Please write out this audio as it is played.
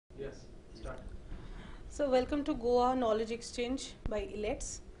So welcome to Goa Knowledge Exchange by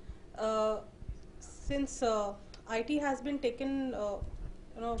elets. Since IT has been taken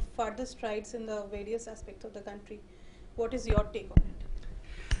further strides in the various aspects of the country, what is your take on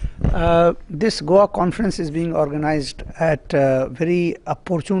it? This Goa conference is being organized at a very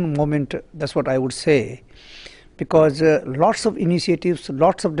opportune moment, that's what I would say, because lots of initiatives,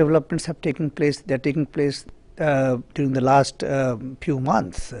 lots of developments have taken place. They are taking place during the last few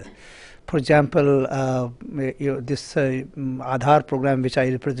months. For example, this Aadhaar program which I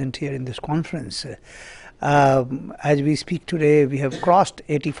represent here in this conference, as we speak today, we have crossed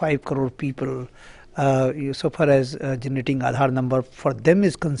 85 crore people so far as generating Aadhaar number for them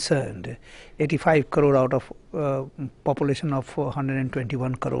is concerned. 85 crore out of population of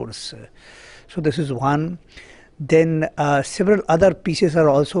 121 crores. So this is one. Then several other pieces are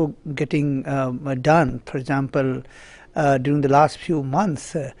also getting done. For example, during the last few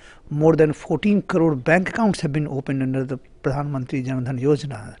months, more than 14 crore bank accounts have been opened under the Pradhan Mantri Jan Dhan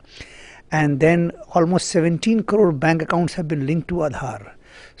Yojana. And then almost 17 crore bank accounts have been linked to Aadhaar.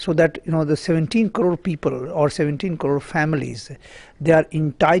 So that, the 17 crore people or 17 crore families, they are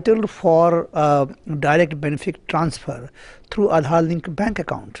entitled for direct benefit transfer through Aadhaar linked bank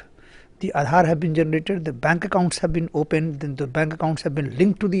account. The Aadhaar have been generated, the bank accounts have been opened, then the bank accounts have been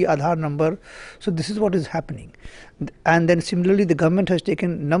linked to the Aadhaar number. So this is what is happening. And then similarly, the government has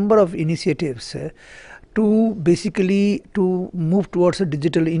taken number of initiatives to basically to move towards a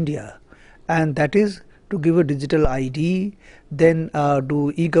digital India. And that is to give a digital ID, then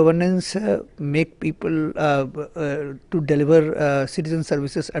do e-governance, make people to deliver citizen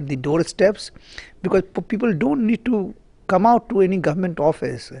services at the doorsteps, because people don't need to come out to any government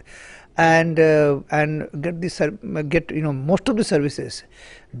office and get most of the services.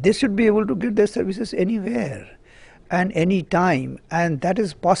 They should be able to get their services anywhere and any time, and that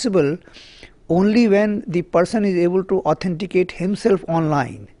is possible only when the person is able to authenticate himself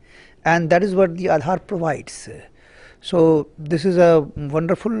online, and that is what the Aadhaar provides. So this is a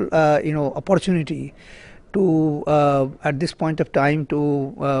wonderful opportunity to at this point of time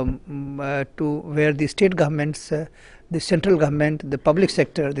to where the state governments, the central government, the public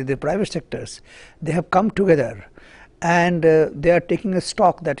sector, the private sectors, they have come together, and they are taking a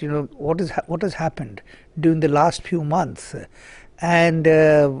stock that what has happened during the last few months, and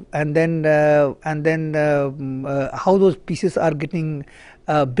then how those pieces are getting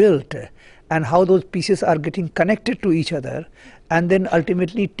built, and how those pieces are getting connected to each other, and then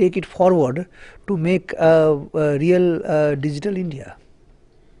ultimately take it forward to make a real digital India.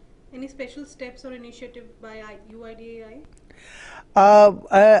 Any special steps or initiative by UIDAI?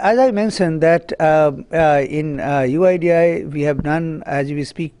 As I mentioned that in UIDAI we have done, as we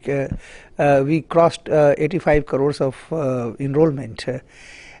speak, we crossed 85 crores of enrollment,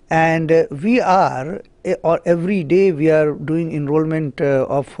 and we are every day we are doing enrollment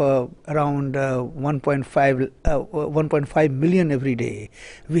of around 1.5 million every day.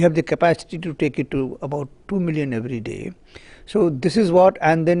 We have the capacity to take it to about 2 million every day. So this is what,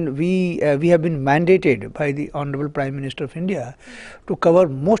 and then we have been mandated by the Honorable Prime Minister of India to cover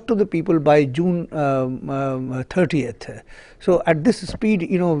most of the people by June 30th. So at this speed,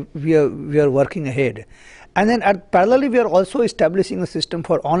 we are working ahead, and then parallelly we are also establishing a system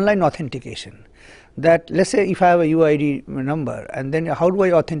for online authentication. That let's say if I have a UID number, and then how do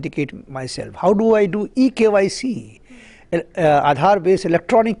I authenticate myself? How do I do eKYC? Aadhaar based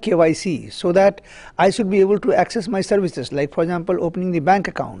electronic KYC, so that I should be able to access my services, like for example opening the bank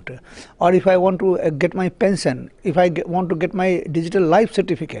account, or if I want to get my pension, if I want to get my digital life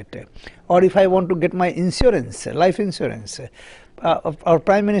certificate, or if I want to get my insurance, life insurance. Our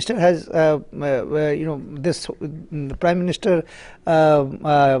Prime Minister has, this Prime Minister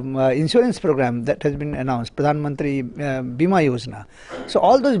insurance program that has been announced, Pradhan Mantri Bima Yojana. So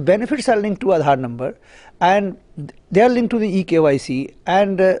all those benefits are linked to Aadhaar number, and they are linked to the eKYC,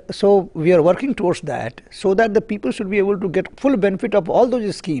 and so we are working towards that, so that the people should be able to get full benefit of all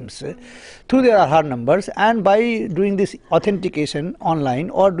those schemes through their Aadhaar numbers, and by doing this authentication online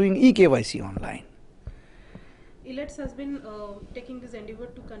or doing eKYC online. elets has been taking this endeavor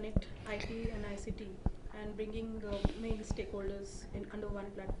to connect IT and ICT and bringing many stakeholders under one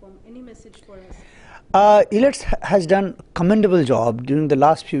platform. Any message for us? elets has done a commendable job during the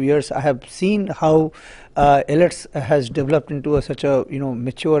last few years. I have seen how elets has developed into such a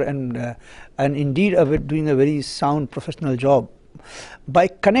mature and indeed doing a very sound professional job by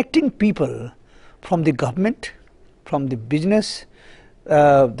connecting people from the government, from the business,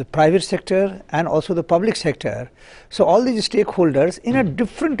 the private sector and also the public sector. So all these stakeholders in a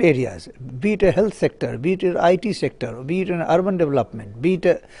different areas, be it a health sector, be it an IT sector, be it an urban development, be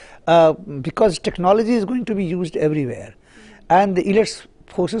it because technology is going to be used everywhere, and the elets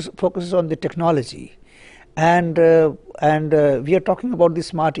focuses on the technology. And we are talking about the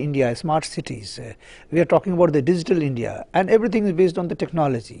smart India, smart cities. We are talking about the digital India, and everything is based on the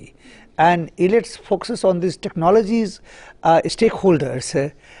technology. And elets focuses on these technologies,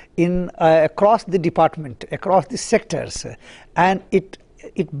 stakeholders in across the department, across the sectors, and it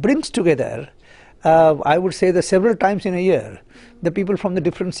brings together. I would say that several times in a year, the people from the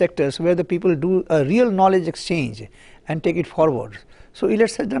different sectors, where the people do a real knowledge exchange and take it forward. So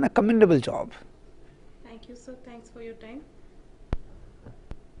elets has done a commendable job.